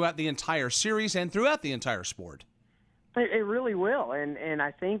effects throughout the entire series and throughout the entire sport. It really will. And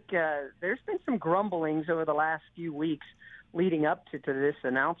I think there's been some grumblings over the last few weeks leading up to this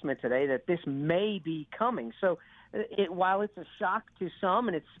announcement today that this may be coming. So while it's a shock to some,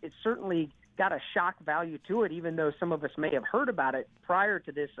 and it's certainly got a shock value to it, even though some of us may have heard about it prior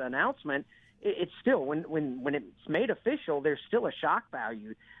to this announcement, it's still, when it's made official, there's still a shock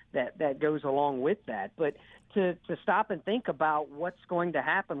value that goes along with that. But to stop and think about what's going to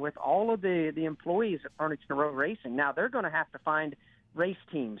happen with all of the employees at Furniture Row Racing, now they're going to have to find race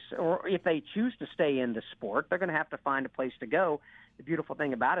teams, or if they choose to stay in the sport, they're going to have to find a place to go. The beautiful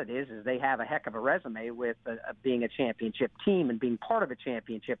thing about it is they have a heck of a resume with being a championship team and being part of a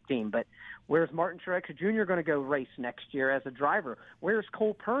championship team. But where's Martin Truex Jr. going to go race next year as a driver? Where's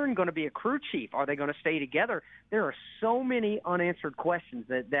Cole Pern going to be a crew chief? Are they going to stay together? There are so many unanswered questions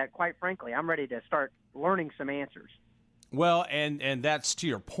that quite frankly, I'm ready to start learning some answers. Well, and that's, to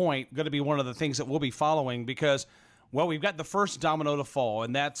your point, going to be one of the things that we'll be following because, well, we've got the first domino to fall,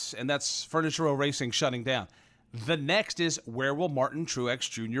 and that's Furniture Row Racing shutting down. The next is, where will Martin Truex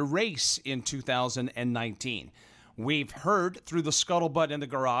Jr. race in 2019? We've heard through the scuttlebutt in the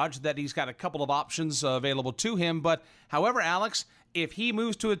garage that he's got a couple of options available to him. But however, Alex, if he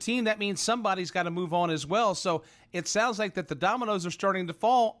moves to a team, that means somebody's got to move on as well. So it sounds like that the dominoes are starting to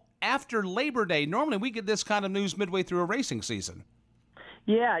fall after Labor Day. Normally we get this kind of news midway through a racing season.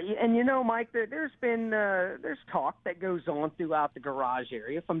 Yeah, and Mike, there's been there's talk that goes on throughout the garage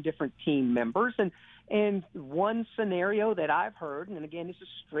area from different team members, and one scenario that I've heard, and again this is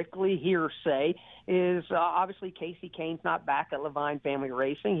strictly hearsay, is obviously Casey Kane's not back at Levine Family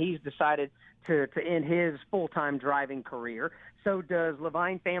Racing. He's decided to end his full-time driving career. So does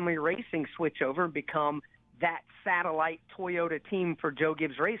Levine Family Racing switch over and become that satellite Toyota team for Joe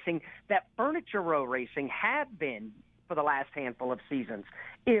Gibbs Racing that Furniture Row Racing had been for the last handful of seasons?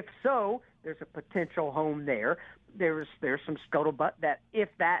 If so, there's a potential home there. There's some scuttlebutt that if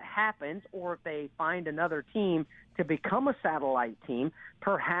that happens, or if they find another team to become a satellite team,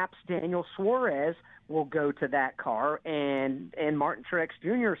 perhaps Daniel Suarez will go to that car, and Martin Truex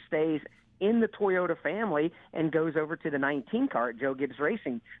Jr. stays in the Toyota family and goes over to the 19 car at Joe Gibbs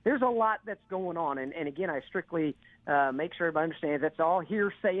Racing. There's a lot that's going on, and again, I strictly make sure everybody understands that's all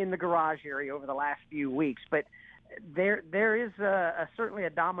hearsay in the garage area over the last few weeks, but there is certainly a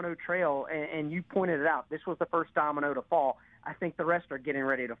domino trail, and you pointed it out. This was the first domino to fall. I think the rest are getting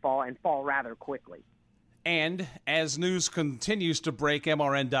ready to fall, and fall rather quickly. And as news continues to break,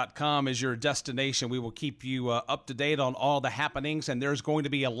 MRN.com is your destination. We will keep you up to date on all the happenings, and there's going to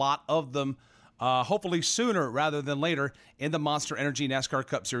be a lot of them, hopefully sooner rather than later, in the Monster Energy NASCAR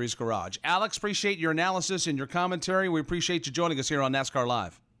Cup Series garage. Alex, appreciate your analysis and your commentary. We appreciate you joining us here on NASCAR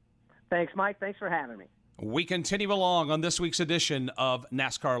Live. Thanks, Mike. Thanks for having me. We continue along on this week's edition of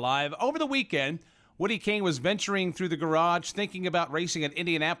NASCAR Live. Over the weekend, Woody King was venturing through the garage thinking about racing at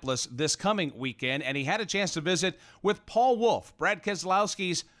Indianapolis this coming weekend, and he had a chance to visit with Paul Wolfe, Brad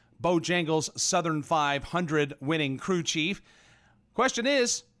Keselowski's Bojangles Southern 500 winning crew chief. Question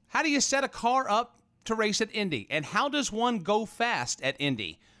is, how do you set a car up to race at Indy, and how does one go fast at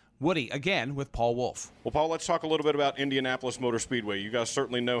Indy? Woody, again, with Paul Wolfe. Well, Paul, let's talk a little bit about Indianapolis Motor Speedway. You guys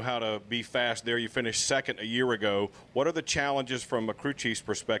certainly know how to be fast there. You finished second a year ago. What are the challenges from a crew chief's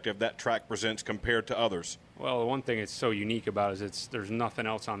perspective that track presents compared to others? Well, the one thing it's so unique about is there's nothing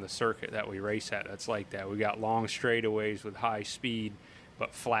else on the circuit that we race at that's like that. We got long straightaways with high speed,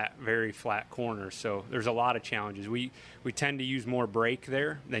 but flat, very flat corners. So there's a lot of challenges. We tend to use more brake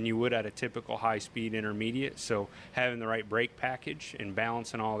there than you would at a typical high-speed intermediate. So having the right brake package and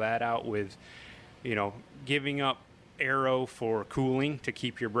balancing all that out with, giving up aero for cooling to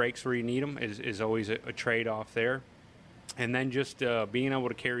keep your brakes where you need them is always a trade-off there. And then just being able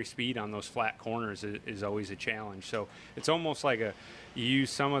to carry speed on those flat corners is always a challenge. So it's almost like you use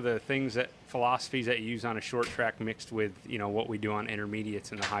some of the philosophies that you use on a short track mixed with, what we do on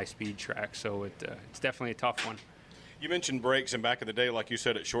intermediates and the high-speed track. So it's definitely a tough one. You mentioned brakes, and back in the day, like you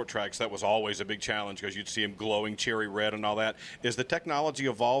said, at short tracks, that was always a big challenge because you'd see them glowing cherry red and all that. Is the technology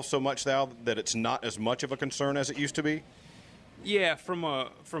evolved so much now that it's not as much of a concern as it used to be? Yeah,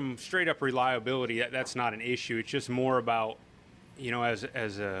 from straight up reliability, that's not an issue. It's just more about,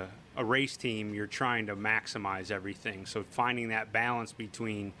 as a race team, you're trying to maximize everything. So finding that balance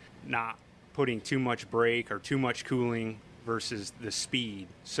between not putting too much brake or too much cooling versus the speed.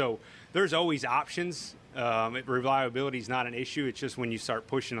 So there's always options. Reliability is not an issue. It's just when you start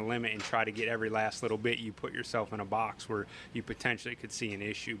pushing a limit and try to get every last little bit, you put yourself in a box where you potentially could see an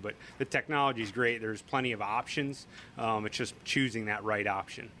issue. But the technology is great. There's plenty of options. It's just choosing that right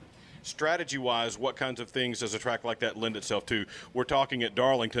option. Strategy-wise, what kinds of things does a track like that lend itself to? We're talking at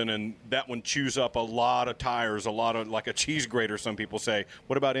Darlington, and that one chews up a lot of tires, a lot of like a cheese grater, some people say.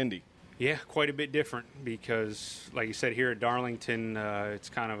 What about Indy? Yeah, quite a bit different because, like you said, here at Darlington, it's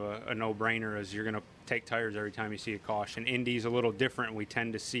kind of a no-brainer as you're going to take tires every time you see a caution. Indy's a little different. We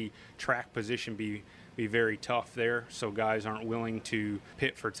tend to see track position be very tough there, so guys aren't willing to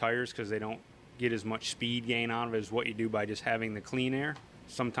pit for tires because they don't get as much speed gain out of it as what you do by just having the clean air.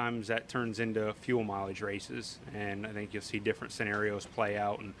 Sometimes that turns into fuel mileage races, and I think you'll see different scenarios play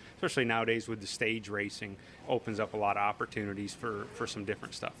out, and especially nowadays with the stage racing, opens up a lot of opportunities for some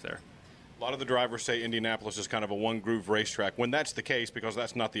different stuff there. A lot of the drivers say Indianapolis is kind of a one-groove racetrack. When that's the case, because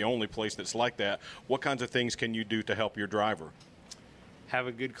that's not the only place that's like that, what kinds of things can you do to help your driver? Have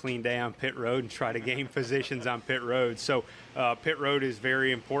a good clean day on pit road and try to gain positions on pit road. So pit road is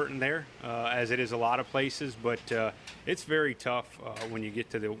very important there, as it is a lot of places, but it's very tough when you get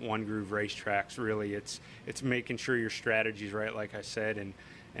to the one-groove racetracks, really. It's making sure your strategy's right, like I said,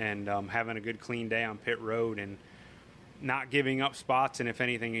 and having a good clean day on pit road. And not giving up spots, and if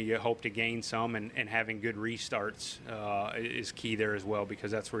anything, you hope to gain some, and having good restarts is key there as well,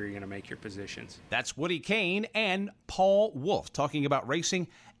 because that's where you're going to make your positions. That's Woody Kane and Paul Wolfe talking about racing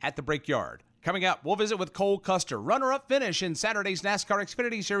at the Brickyard. Coming up, we'll visit with Cole Custer, runner-up finish in Saturday's NASCAR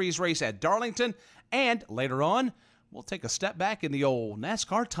Xfinity Series race at Darlington, and later on, we'll take a step back in the old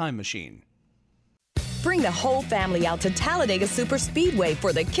NASCAR time machine. Bring the whole family out to Talladega Superspeedway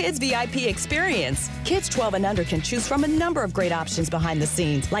for the Kids VIP experience. Kids 12 and under can choose from a number of great options behind the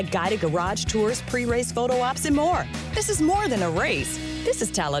scenes, like guided garage tours, pre-race photo ops, and more. This is more than a race. This is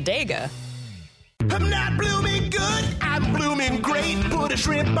Talladega. I'm not blooming good, I'm blooming great. Put a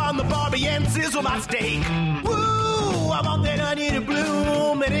shrimp on the barbie and sizzle my steak. Woo, I want that onion to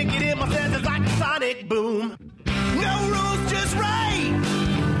bloom, and it get in my senses like a sonic boom. No rules, just right.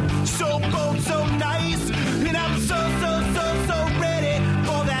 So bold, so nice, and I'm so ready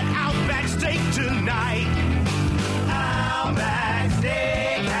for that Outback steak tonight. Outback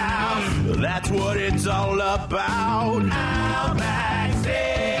Steakhouse, that's what it's all about. Outback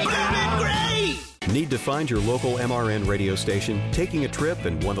Steakhouse, blooming great. Need to find your local MRN radio station? Taking a trip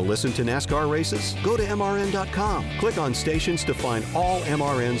and want to listen to NASCAR races? Go to MRN.com. Click on stations to find all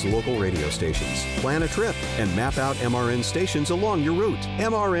MRN's local radio stations. Plan a trip and map out MRN stations along your route.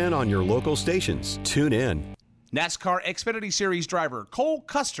 MRN on your local stations. Tune in. NASCAR Xfinity Series driver Cole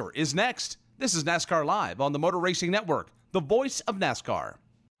Custer is next. This is NASCAR Live on the Motor Racing Network, the voice of NASCAR.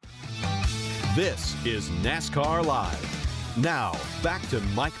 This is NASCAR Live. Now, back to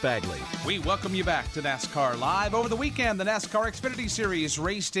Mike Bagley. We welcome you back to NASCAR Live. Over the weekend, the NASCAR Xfinity Series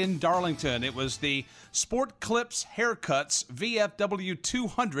raced in Darlington. It was the Sport Clips Haircuts VFW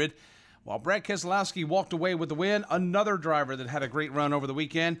 200. While Brad Keselowski walked away with the win, another driver that had a great run over the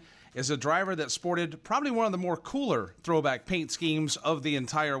weekend is a driver that sported probably one of the more cooler throwback paint schemes of the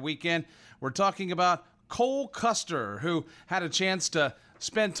entire weekend. We're talking about Cole Custer, who had a chance to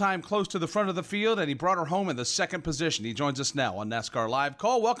spend time close to the front of the field, and he brought her home in the second position. He joins us now on NASCAR Live.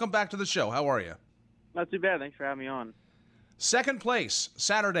 Cole, welcome back to the show. How are you? Not too bad. Thanks for having me on. Second place,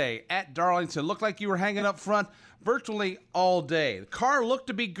 Saturday at Darlington. Looked like you were hanging up front virtually all day. The car looked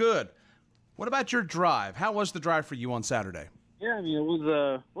to be good. What about your drive? How was the drive for you on Saturday? Yeah, I mean, it was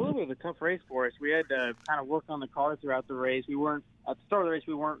a little bit of a tough race for us. We had to kind of work on the car throughout the race. At the start of the race,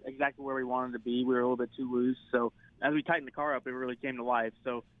 we weren't exactly where we wanted to be. We were a little bit too loose. So as we tightened the car up, it really came to life.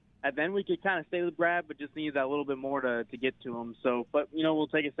 So at the end, we could kind of stay with Brad, but just needed that little bit more to get to him. So, but, we'll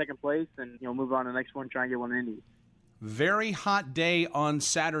take a second place and, move on to the next one, try and get one in Indy. Very hot day on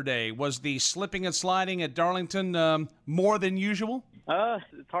Saturday. Was the slipping and sliding at Darlington more than usual?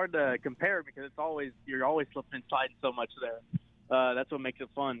 It's hard to compare because you're always slipping and sliding so much there. That's what makes it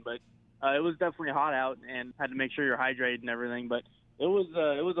fun. But it was definitely hot out and had to make sure you're hydrated and everything. But it was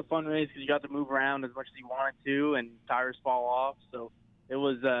a fun race because you got to move around as much as you wanted to, and tires fall off. So it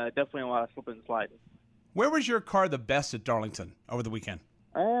was definitely a lot of slipping and sliding. Where was your car the best at Darlington over the weekend?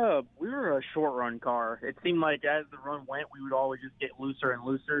 We were a short run car. It seemed like as the run went, we would always just get looser and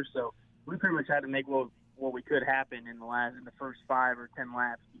looser. So we pretty much had to make what we could happen in the first 5 or 10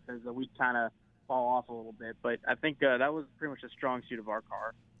 laps because we kind of fall off a little bit. But I think that was pretty much a strong suit of our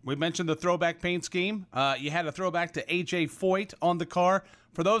car. We mentioned the throwback paint scheme. You had a throwback to A.J. Foyt on the car.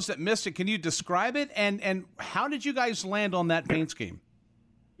 For those that missed it, can you describe it? And how did you guys land on that paint scheme?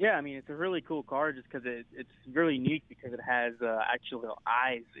 Yeah, I mean, it's a really cool car just because it's really unique because it has actual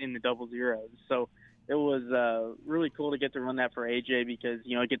eyes in the double zeros. So it was really cool to get to run that for AJ because,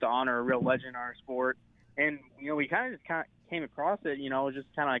 get to honor a real legend in our sport. And, we kind of came across it,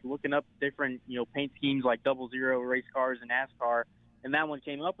 just kind of like looking up different, paint schemes like double zero race cars and NASCAR. And that one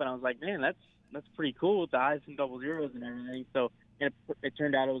came up, and I was like, man, that's pretty cool with the eyes and double zeros and everything. So it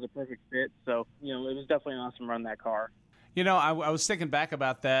turned out it was a perfect fit. So, it was definitely an awesome run, that car. I was thinking back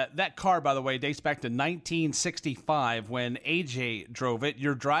about that. That car, by the way, dates back to 1965 when AJ drove it.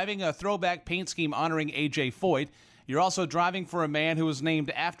 You're driving a throwback paint scheme honoring AJ Foyt. You're also driving for a man who was named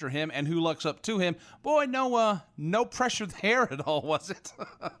after him and who looks up to him. Boy, no pressure there at all, was it?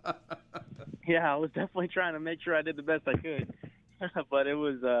 Yeah, I was definitely trying to make sure I did the best I could. But it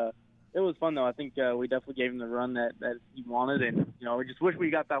was fun, though. I think we definitely gave him the run that he wanted. And, we just wish we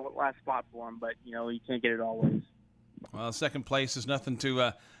got that last spot for him. But, you can't get it always. Well, second place is nothing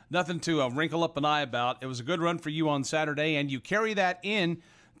to wrinkle up an eye about. It was a good run for you on Saturday, and you carry that in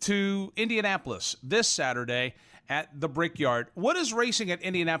to Indianapolis this Saturday at the Brickyard. What does racing at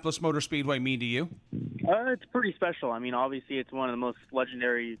Indianapolis Motor Speedway mean to you? It's pretty special. I mean, obviously, it's one of the most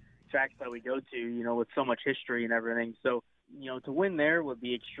legendary tracks that we go to, with so much history and everything. So, to win there would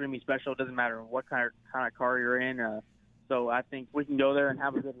be extremely special. It doesn't matter what kind of car you're in. So I think we can go there and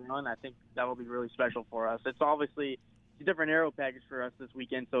have a good run. I think that will be really special for us. It's obviously a different aero package for us this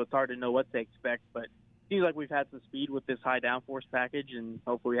weekend, so it's hard to know what to expect. But it seems like we've had some speed with this high downforce package, and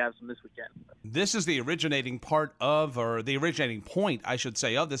hopefully we have some this weekend. This is the originating part of, or the originating point, I should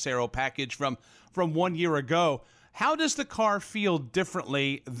say, of this aero package from 1 year ago. How does the car feel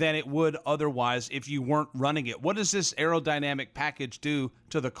differently than it would otherwise if you weren't running it? What does this aerodynamic package do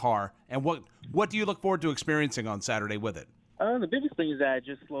to the car, and what do you look forward to experiencing on Saturday with it? The biggest thing is that it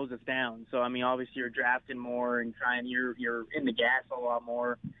just slows us down. So, I mean, obviously you're drafting more and you're in the gas a lot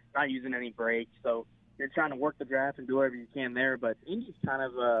more, not using any brakes. So you're trying to work the draft and do whatever you can there. But Indy's kind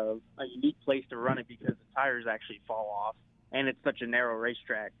of a unique place to run it because the tires actually fall off, and it's such a narrow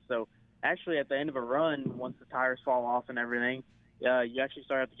racetrack. So actually at the end of a run, once the tires fall off and everything, you actually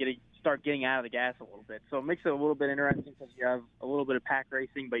start getting out of the gas a little bit. So it makes it a little bit interesting because you have a little bit of pack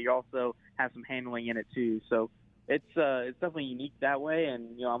racing, but you also have some handling in it too. So it's definitely unique that way,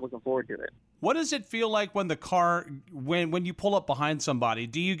 and I'm looking forward to it. What does it feel like when the car, when you pull up behind somebody?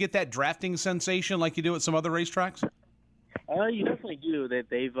 Do you get that drafting sensation like you do at some other racetracks? You definitely do. That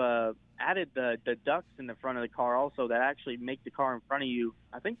they've added the ducts in the front of the car also that actually make the car in front of you,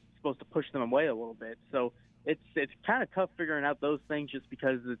 I think, supposed to push them away a little bit. So it's kind of tough figuring out those things just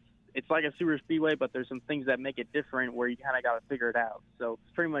because it's like a super speedway, but there's some things that make it different where you kind of got to figure it out. So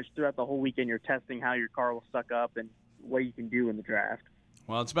it's pretty much throughout the whole weekend you're testing how your car will suck up and what you can do in the draft.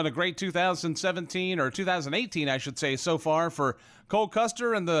 Well, it's been a great 2017, or 2018, I should say, so far for Cole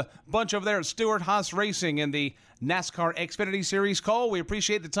Custer and the bunch over there at Stewart Haas Racing in the NASCAR Xfinity Series. Cole, we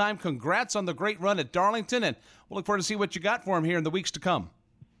appreciate the time. Congrats on the great run at Darlington, and we'll look forward to see what you got for him here in the weeks to come.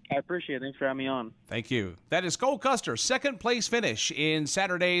 I appreciate it. Thanks for having me on. Thank you. That is Cole Custer, second place finish in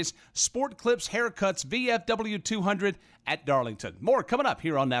Saturday's Sport Clips Haircuts VFW 200 at Darlington. More coming up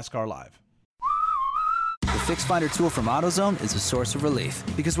here on NASCAR Live. The Fix Finder tool from AutoZone is a source of relief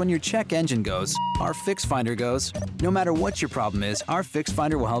because when your check engine goes, our Fix Finder goes. No matter what your problem is, our Fix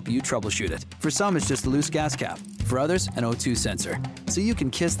Finder will help you troubleshoot it. For some, it's just a loose gas cap. For others, an O2 sensor. So you can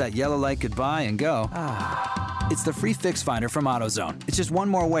kiss that yellow light goodbye and go, ah. It's the free Fix Finder from AutoZone. It's just one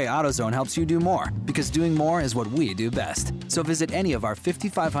more way AutoZone helps you do more, because doing more is what we do best. So visit any of our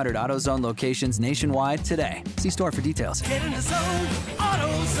 5,500 AutoZone locations nationwide today. See store for details. Get in the zone,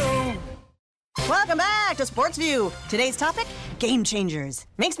 AutoZone. Welcome back to Sports View. Today's topic, game changers.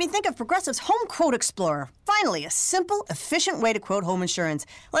 Makes me think of Progressive's Home Quote Explorer. Finally, a simple, efficient way to quote home insurance.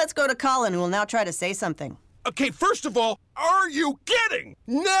 Let's go to Colin, who will now try to say something. Okay, first of all, are you kidding?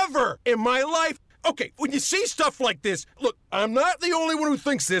 Never in my life. Okay, when you see stuff like this, look, I'm not the only one who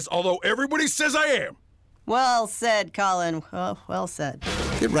thinks this, although everybody says I am. Well said, Colin. Well said.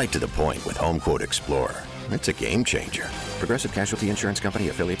 Get right to the point with Home Quote Explorer. It's a game changer. Progressive Casualty Insurance Company,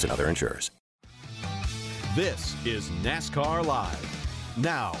 affiliates, and other insurers. This is NASCAR Live.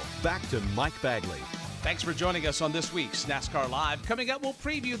 Now, back to Mike Bagley. Thanks for joining us on this week's NASCAR Live. Coming up, we'll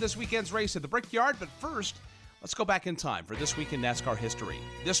preview this weekend's race at the Brickyard, but first, let's go back in time for This Week in NASCAR History.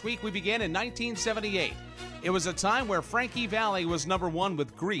 This week, we began in 1978. It was a time where Frankie Valli was #1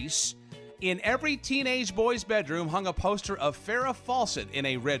 with Grease. In every teenage boy's bedroom hung a poster of Farrah Fawcett in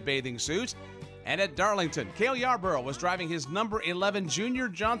a red bathing suit. And at Darlington, Cale Yarborough was driving his number 11 Junior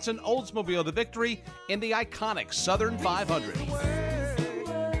Johnson Oldsmobile to victory in the iconic Southern 500.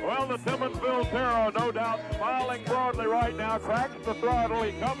 Well, the Timmonsville Terror, no doubt, smiling broadly right now, cracks the throttle.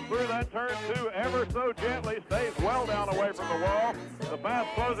 He comes through that turn 2 ever so gently, stays well down away from the wall. The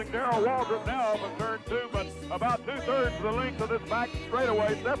fast-closing Darrell Waldrop now up in turn 2, but about 2/3 of the length of this back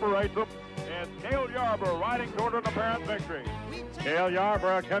straightaway separates them. And Cale Yarborough riding toward an apparent victory. Cale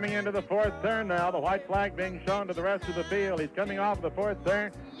Yarborough coming into the 4th turn now. The white flag being shown to the rest of the field. He's coming off the 4th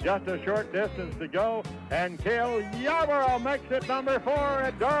turn. Just a short distance to go. And Cale Yarborough makes it number 4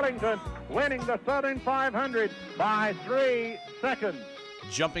 at Darlington, winning the Southern 500 by 3 seconds.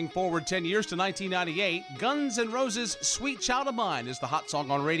 Jumping forward 10 years to 1998, Guns N' Roses' Sweet Child of Mine is the hot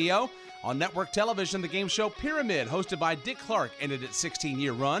song on radio. On network television, the game show Pyramid, hosted by Dick Clark, ended its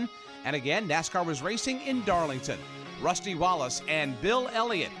 16-year run. And again, NASCAR was racing in Darlington. Rusty Wallace and Bill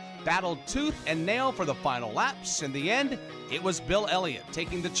Elliott battled tooth and nail for the final laps. In the end, it was Bill Elliott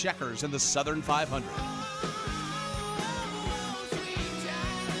taking the checkers in the Southern 500.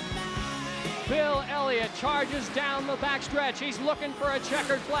 Bill Elliott charges down the backstretch. He's looking for a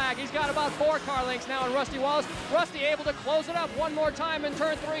checkered flag. He's got about 4 car lengths now in Rusty Wallace. Rusty able to close it up one more time in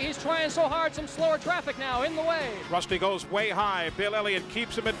turn 3. He's trying so hard. Some slower traffic now in the way. Rusty goes way high. Bill Elliott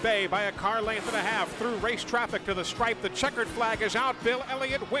keeps him at bay by a car length and a half through race traffic to the stripe. The checkered flag is out. Bill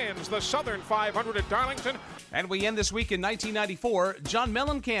Elliott wins the Southern 500 at Darlington. And we end this week in 1994. John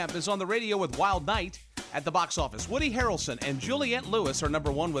Mellencamp is on the radio with Wild Night. At the box office, Woody Harrelson and Juliette Lewis are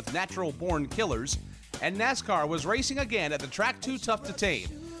 #1 with Natural Born Killers. and NASCAR was racing again at the track too tough to tame.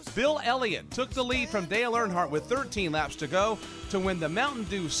 Bill Elliott took the lead from Dale Earnhardt with 13 laps to go to win the Mountain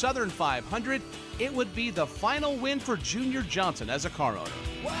Dew Southern 500. It would be the final win for Junior Johnson as a car owner.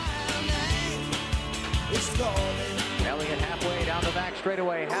 Elliott halfway down the back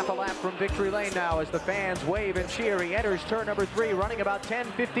straightaway, half a lap from victory lane now as the fans wave and cheer. He enters turn number 3, running about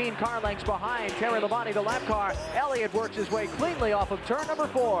 10-15 car lengths behind Terry Labonte, the lap car. Elliott works his way cleanly off of turn number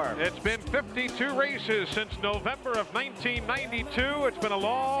 4. It's been 52 races since November of 1992. It's been a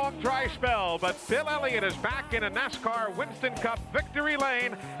long, dry spell, but Bill Elliott is back in a NASCAR Winston Cup victory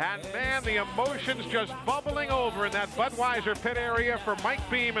lane, and man, the emotions just bubbling over in that Budweiser pit area for Mike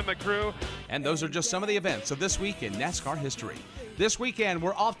Beam and the crew. And those are just some of the events of this week in NASCAR history. This weekend,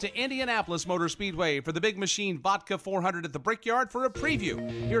 we're off to Indianapolis Motor Speedway for the Big Machine Vodka 400 at the Brickyard for a preview.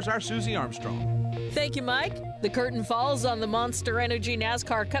 Here's our Susie Armstrong. Thank you, Mike. The curtain falls on the Monster Energy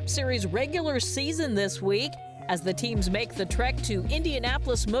NASCAR Cup Series regular season this week as the teams make the trek to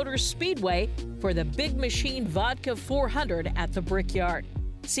Indianapolis Motor Speedway for the Big Machine Vodka 400 at the Brickyard.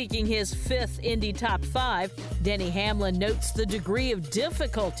 Seeking his 5th Indy Top 5, Denny Hamlin notes the degree of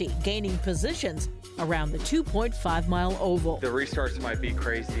difficulty gaining positions around the 2.5-mile oval. The restarts might be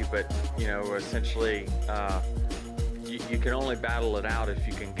crazy, but, essentially you can only battle it out if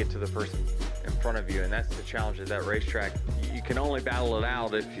you can get to the person in front of you, and that's the challenge of that racetrack. You can only battle it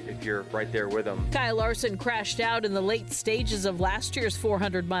out if you're right there with them. Kyle Larson crashed out in the late stages of last year's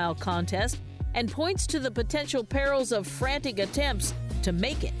 400-mile contest and points to the potential perils of frantic attempts to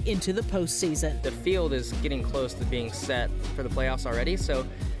make it into the postseason. The field is getting close to being set for the playoffs already, so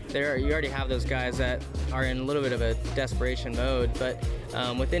you already have those guys that are in a little bit of a desperation mode. But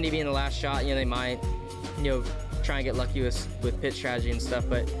with Indy being the last shot, they might, try and get lucky with pit strategy and stuff.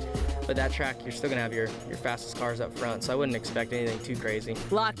 But that track, you're still gonna have your fastest cars up front, so I wouldn't expect anything too crazy.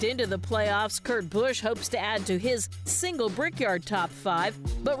 Locked into the playoffs, Kurt Busch hopes to add to his single Brickyard top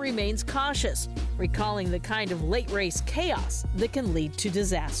 5, but remains cautious, recalling the kind of late race chaos that can lead to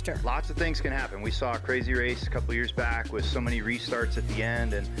disaster. Lots of things can happen. We saw a crazy race a couple years back with so many restarts at the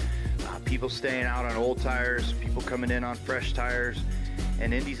end, and people staying out on old tires, people coming in on fresh tires,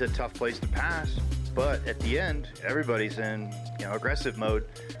 and Indy's a tough place to pass. But at the end, everybody's in aggressive mode,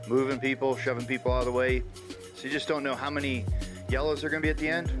 moving people, shoving people out of the way. So you just don't know how many yellows are going to be at the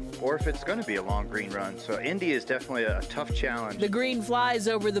end or if it's going to be a long green run. So Indy is definitely a tough challenge. The green flies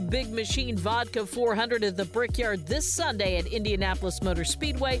over the Big Machine Vodka 400 at the Brickyard this Sunday at Indianapolis Motor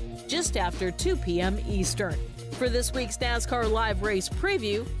Speedway just after 2 p.m. Eastern. For this week's NASCAR Live Race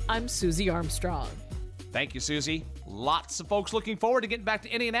Preview, I'm Susie Armstrong. Thank you, Susie. Lots of folks looking forward to getting back to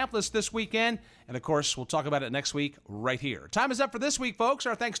Indianapolis this weekend. And, of course, we'll talk about it next week right here. Time is up for this week, folks.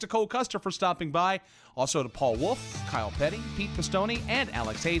 Our thanks to Cole Custer for stopping by. Also to Paul Wolfe, Kyle Petty, Pete Pistone, and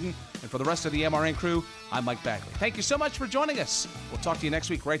Alex Hayden. And for the rest of the MRN crew, I'm Mike Bagley. Thank you so much for joining us. We'll talk to you next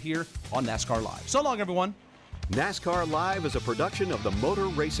week right here on NASCAR Live. So long, everyone. NASCAR Live is a production of the Motor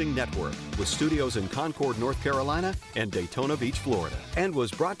Racing Network with studios in Concord, North Carolina and Daytona Beach, Florida, and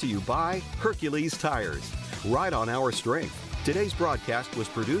was brought to you by Hercules Tires. Ride on our strength. Today's broadcast was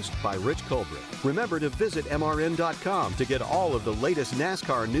produced by Rich Culbreth. Remember to visit MRN.com to get all of the latest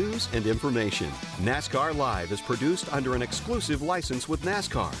NASCAR news and information. NASCAR Live is produced under an exclusive license with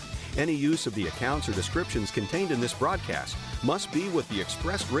NASCAR. Any use of the accounts or descriptions contained in this broadcast must be with the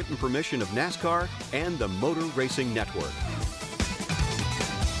express written permission of NASCAR and the Motor Racing Network.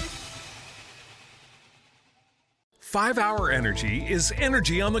 5-Hour Energy is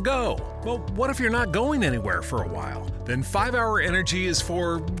energy on the go. Well, what if you're not going anywhere for a while? Then 5-Hour Energy is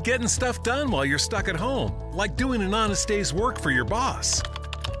for getting stuff done while you're stuck at home, like doing an honest day's work for your boss.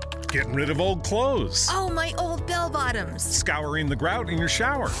 Getting rid of old clothes. Oh, my old bell-bottoms. Scouring the grout in your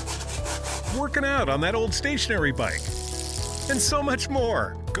shower. Working out on that old stationary bike. And so much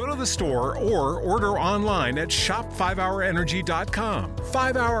more. Go to the store or order online at shop5hourenergy.com.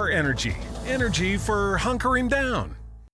 5-Hour Energy. Energy for hunkering down.